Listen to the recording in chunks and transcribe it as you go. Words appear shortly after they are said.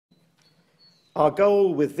Our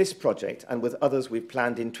goal with this project and with others we've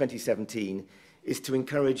planned in 2017 is to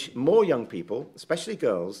encourage more young people, especially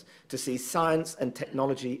girls, to see science and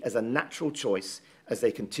technology as a natural choice as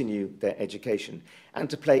they continue their education, and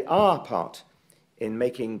to play our part in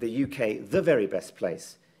making the UK the very best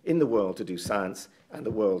place in the world to do science and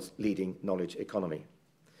the world's leading knowledge economy.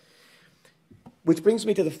 Which brings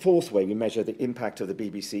me to the fourth way we measure the impact of the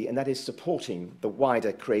BBC, and that is supporting the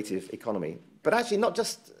wider creative economy. But actually not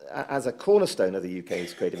just as a cornerstone of the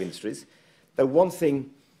UK's creative industries, though one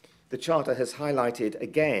thing the Charter has highlighted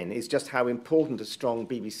again is just how important a strong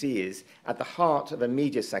BBC is at the heart of a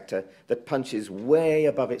media sector that punches way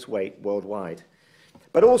above its weight worldwide.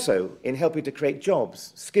 But also in helping to create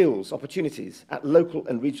jobs, skills, opportunities at local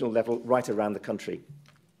and regional level right around the country.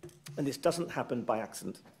 And this doesn't happen by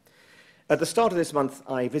accident. At the start of this month,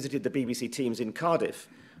 I visited the BBC teams in Cardiff,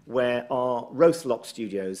 where our Rothlock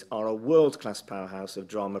studios are a world-class powerhouse of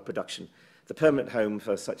drama production, the permanent home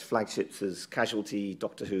for such flagships as Casualty,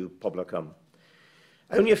 Doctor Who, Pobla Cum.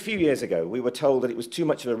 Only a few years ago, we were told that it was too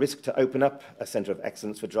much of a risk to open up a centre of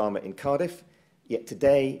excellence for drama in Cardiff, yet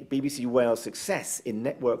today, BBC Wales' success in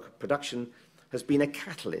network production has been a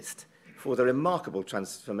catalyst for the remarkable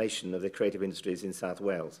transformation of the creative industries in South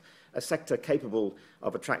Wales, a sector capable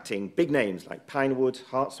of attracting big names like Pinewood,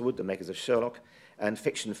 Hartswood, the makers of Sherlock, and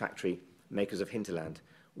Fiction Factory, makers of Hinterland.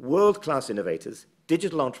 World-class innovators,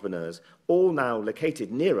 digital entrepreneurs, all now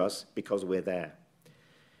located near us because we're there.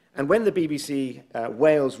 And when the BBC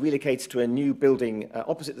Wales relocates to a new building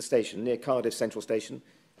opposite the station, near Cardiff Central Station,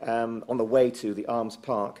 on the way to the Arms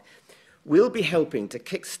Park, we'll be helping to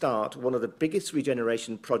kickstart one of the biggest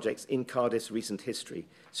regeneration projects in Cardiff's recent history,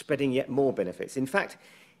 spreading yet more benefits. In fact,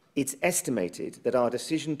 it's estimated that our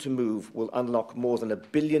decision to move will unlock more than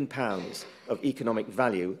 £1 billion of economic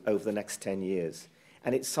value over the next 10 years.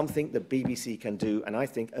 And it's something the BBC can do, and I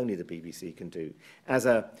think only the BBC can do, as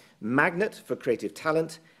a magnet for creative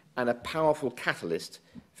talent and a powerful catalyst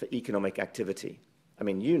for economic activity. I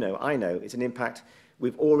mean, you know, I know, it's an impact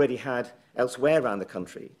we've already had elsewhere around the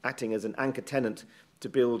country, acting as an anchor tenant to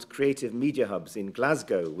build creative media hubs in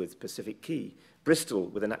Glasgow with Pacific Key, Bristol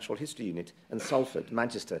with a natural history unit, and Salford,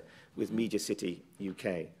 Manchester, with Media City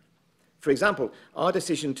UK. For example, our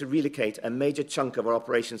decision to relocate a major chunk of our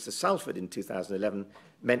operations to Salford in 2011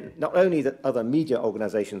 meant not only that other media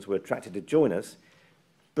organisations were attracted to join us,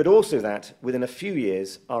 but also that within a few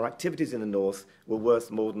years, our activities in the north were worth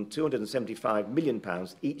more than £275 million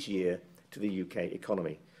each year to the UK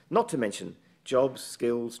economy, not to mention jobs,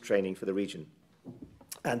 skills, training for the region.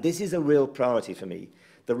 And this is a real priority for me,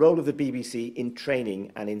 the role of the BBC in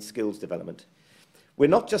training and in skills development. We're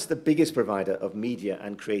not just the biggest provider of media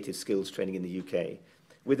and creative skills training in the UK,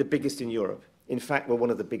 we're the biggest in Europe. In fact, we're one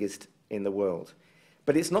of the biggest in the world.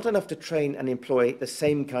 But it's not enough to train and employ the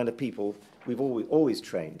same kind of people we've always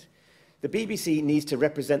trained. The BBC needs to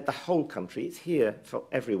represent the whole country. It's here for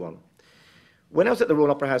everyone. When I was at the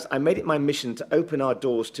Royal Opera House, I made it my mission to open our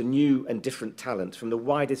doors to new and different talent from the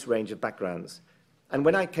widest range of backgrounds. And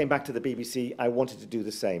when I came back to the BBC, I wanted to do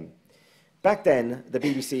the same. Back then, the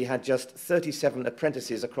BBC had just 37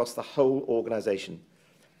 apprentices across the whole organisation.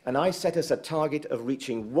 And I set us a target of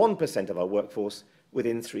reaching 1% of our workforce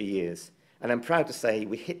within 3 years. And I'm proud to say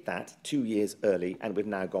we hit that 2 years early, and we've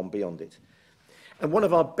now gone beyond it. And one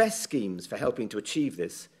of our best schemes for helping to achieve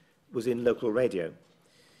this was in local radio.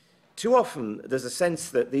 Too often, there's a sense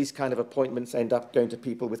that these kind of appointments end up going to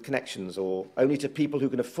people with connections, or only to people who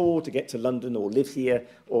can afford to get to London or live here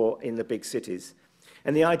or in the big cities.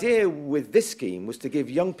 And the idea with this scheme was to give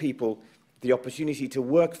young people the opportunity to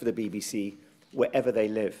work for the BBC wherever they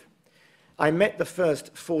live. I met the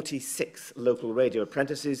first 46 local radio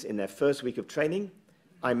apprentices in their first week of training.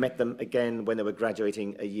 I met them again when they were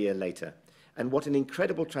graduating a year later. And what an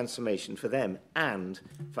incredible transformation for them and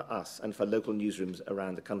for us and for local newsrooms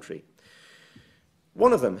around the country.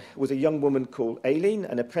 One of them was a young woman called Aileen,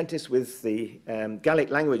 an apprentice with the Gaelic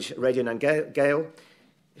language Radio Nan Gael,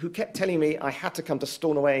 who kept telling me I had to come to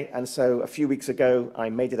Stornoway, and so a few weeks ago I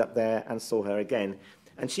made it up there and saw her again.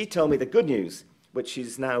 And she told me the good news, which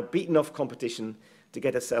she's now beaten off competition to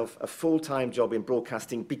get herself a full-time job in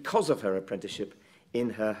broadcasting because of her apprenticeship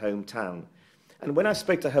in her hometown. And when I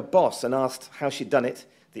spoke to her boss and asked how she'd done it,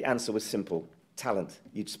 the answer was simple: talent.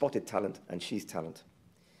 You'd spotted talent, and she's talent.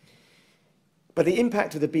 But the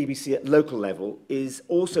impact of the BBC at local level is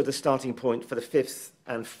also the starting point for the fifth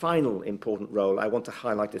and final important role I want to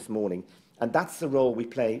highlight this morning, and that's the role we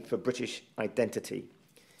play for British identity.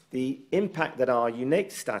 The impact that our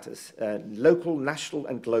unique status, local, national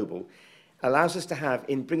and global, allows us to have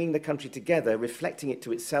in bringing the country together, reflecting it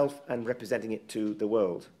to itself and representing it to the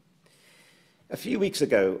world. A few weeks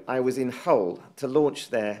ago, I was in Hull to launch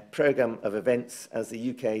their programme of events as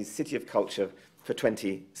the UK's City of Culture for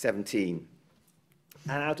 2017.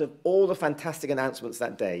 And out of all the fantastic announcements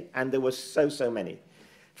that day, and there were so many,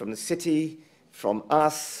 from the city, from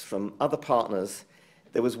us, from other partners,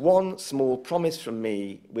 there was one small promise from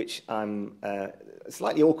me, which I'm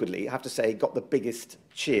slightly awkwardly, I have to say, got the biggest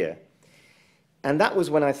cheer. And that was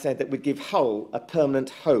when I said that we'd give Hull a permanent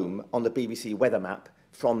home on the BBC weather map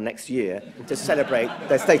from next year to celebrate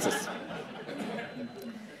their status.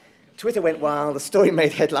 Twitter went wild, the story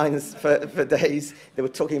made headlines for days. They were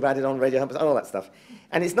talking about it on radio, all that stuff.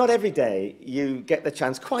 And it's not every day you get the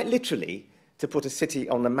chance, quite literally, to put a city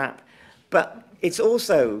on the map. But it's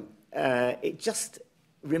also, it just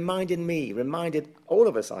reminded all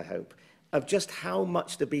of us, I hope, of just how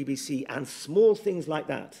much the BBC and small things like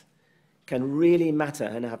that can really matter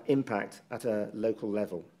and have impact at a local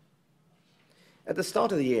level. At the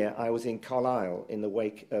start of the year, I was in Carlisle in the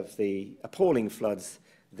wake of the appalling floods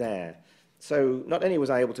there. So not only was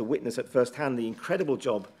I able to witness at first hand the incredible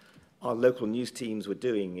job our local news teams were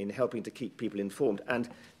doing in helping to keep people informed, and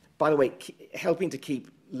by the way, helping to keep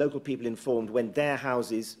local people informed when their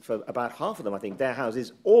houses, for about half of them, I think, their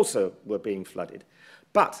houses also were being flooded.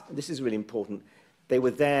 But, this is really important, they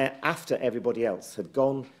were there after everybody else had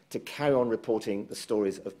gone to carry on reporting the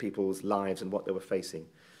stories of people's lives and what they were facing.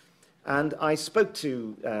 And I spoke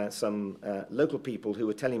to some local people who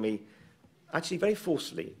were telling me, actually very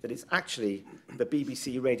forcefully, that it's actually the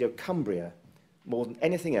BBC Radio Cumbria, more than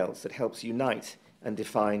anything else, that helps unite and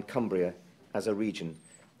define Cumbria as a region.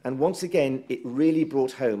 And once again, it really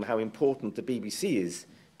brought home how important the BBC is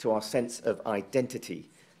to our sense of identity,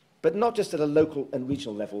 but not just at a local and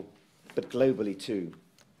regional level, but globally too.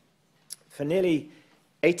 For nearly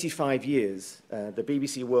 85 years, the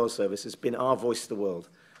BBC World Service has been our voice to the world,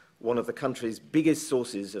 one of the country's biggest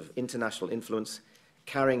sources of international influence,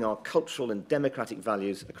 carrying our cultural and democratic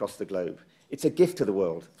values across the globe. It's a gift to the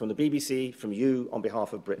world, from the BBC, from you, on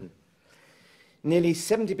behalf of Britain. Nearly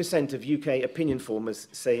 70% of UK opinion formers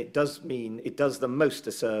say it does the most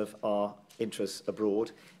to serve our interests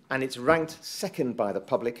abroad, and it's ranked second by the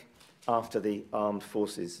public after the armed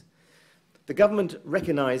forces. The government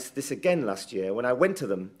recognised this again last year when I went to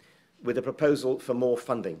them with a proposal for more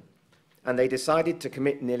funding, and they decided to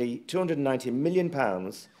commit nearly £290 million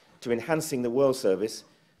to enhancing the World Service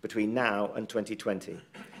between now and 2020.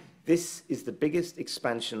 This is the biggest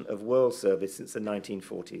expansion of World Service since the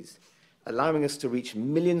 1940s, allowing us to reach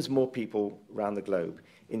millions more people around the globe,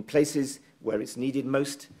 in places where it's needed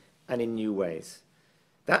most and in new ways.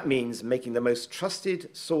 That means making the most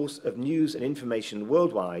trusted source of news and information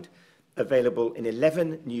worldwide available in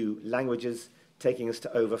 11 new languages, taking us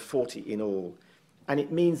to over 40 in all. And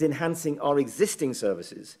it means enhancing our existing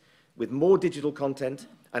services with more digital content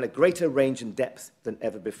and a greater range and depth than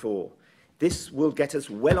ever before. This will get us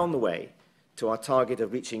well on the way to our target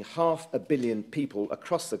of reaching 500 million people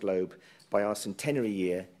across the globe by our centenary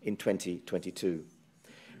year in 2022.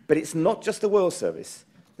 But it's not just the World Service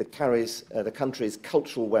that carries the country's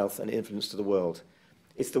cultural wealth and influence to the world.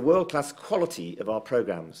 It's the world-class quality of our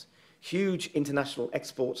programmes, huge international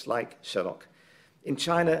exports like Sherlock. In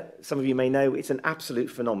China, some of you may know, it's an absolute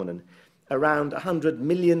phenomenon. Around 100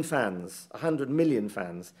 million fans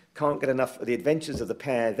can't get enough of the adventures of the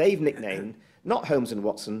pair they've nicknamed, not Holmes and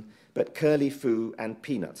Watson, but Curly, Foo and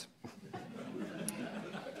Peanut.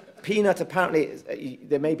 Peanut, apparently,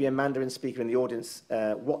 there may be a Mandarin speaker in the audience.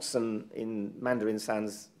 Watson in Mandarin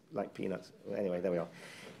sounds like peanut. Anyway, there we are.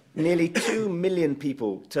 Nearly 2 million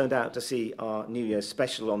people turned out to see our New Year's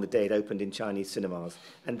special on the day it opened in Chinese cinemas,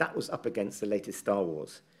 and that was up against the latest Star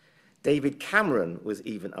Wars. David Cameron was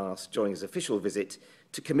even asked during his official visit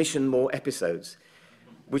to commission more episodes,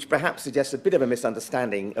 which perhaps suggests a bit of a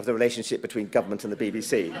misunderstanding of the relationship between government and the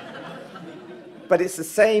BBC. But it's the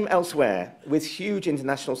same elsewhere, with huge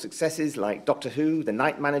international successes like Doctor Who, The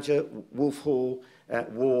Night Manager, Wolf Hall,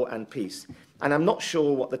 War and Peace. And I'm not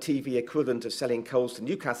sure what the TV equivalent of selling coals to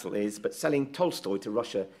Newcastle is, but selling Tolstoy to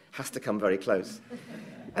Russia has to come very close.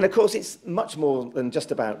 And of course, it's much more than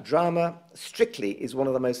just about drama. Strictly is one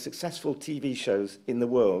of the most successful TV shows in the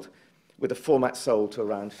world, with a format sold to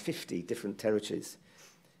around 50 different territories.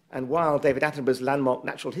 And while David Attenborough's landmark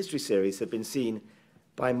natural history series have been seen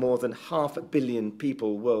by more than 500 million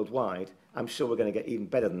people worldwide, I'm sure we're going to get even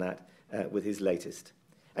better than that with his latest.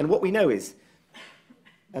 And what we know is,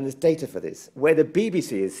 and there's data for this, where the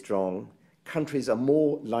BBC is strong, countries are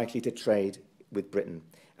more likely to trade with Britain.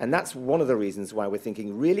 And that's one of the reasons why we're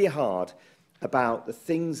thinking really hard about the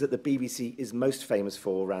things that the BBC is most famous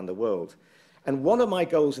for around the world. And one of my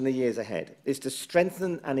goals in the years ahead is to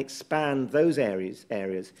strengthen and expand those areas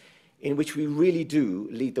in which we really do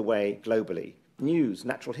lead the way globally. News,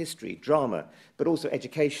 natural history, drama, but also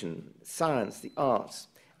education, science, the arts,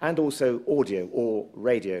 and also audio or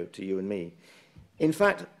radio to you and me. In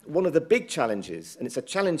fact, one of the big challenges, and it's a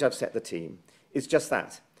challenge I've set the team, is just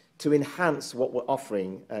that, to enhance what we're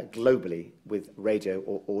offering globally with radio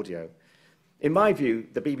or audio. In my view,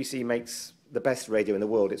 the BBC makes the best radio in the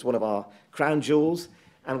world. It's one of our crown jewels,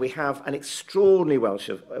 and we have an extraordinary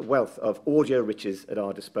wealth of audio riches at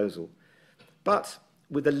our disposal. But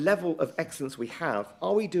with the level of excellence we have,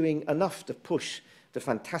 are we doing enough to push the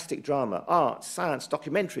fantastic drama, art, science,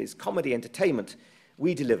 documentaries, comedy, entertainment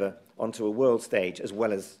we deliver onto a world stage, as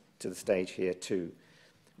well as to the stage here too?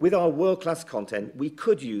 With our world-class content, we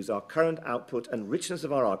could use our current output and richness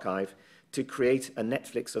of our archive to create a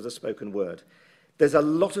Netflix of the spoken word. There's a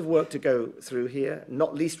lot of work to go through here,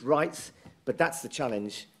 not least rights, but that's the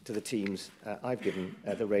challenge to the teams I've given,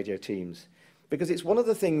 the radio teams. Because it's one of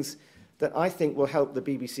the things that I think will help the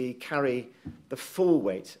BBC carry the full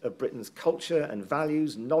weight of Britain's culture and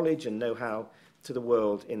values, knowledge and know-how to the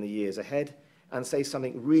world in the years ahead, and say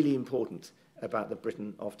something really important about the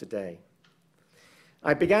Britain of today.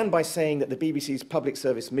 I began by saying that the BBC's public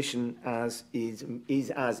service mission is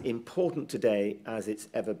as important today as it's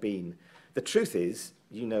ever been. The truth is,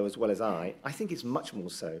 you know as well as I think it's much more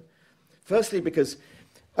so. Firstly, because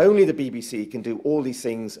only the BBC can do all these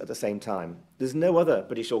things at the same time. There's no other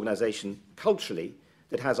British organisation, culturally,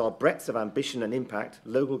 that has our breadth of ambition and impact,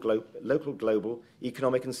 local, global,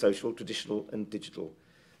 economic and social, traditional and digital.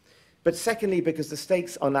 But secondly, because the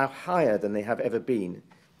stakes are now higher than they have ever been.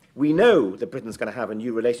 We know that Britain's going to have a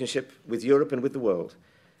new relationship with Europe and with the world.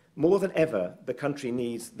 More than ever, the country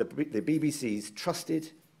needs the BBC's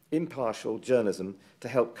trusted, impartial journalism to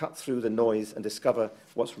help cut through the noise and discover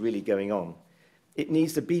what's really going on. It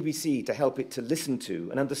needs the BBC to help it to listen to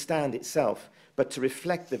and understand itself, but to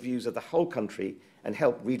reflect the views of the whole country and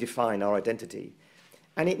help redefine our identity.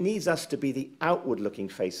 And it needs us to be the outward-looking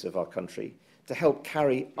face of our country, to help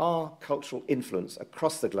carry our cultural influence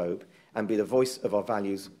across the globe and be the voice of our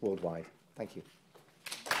values worldwide. Thank you.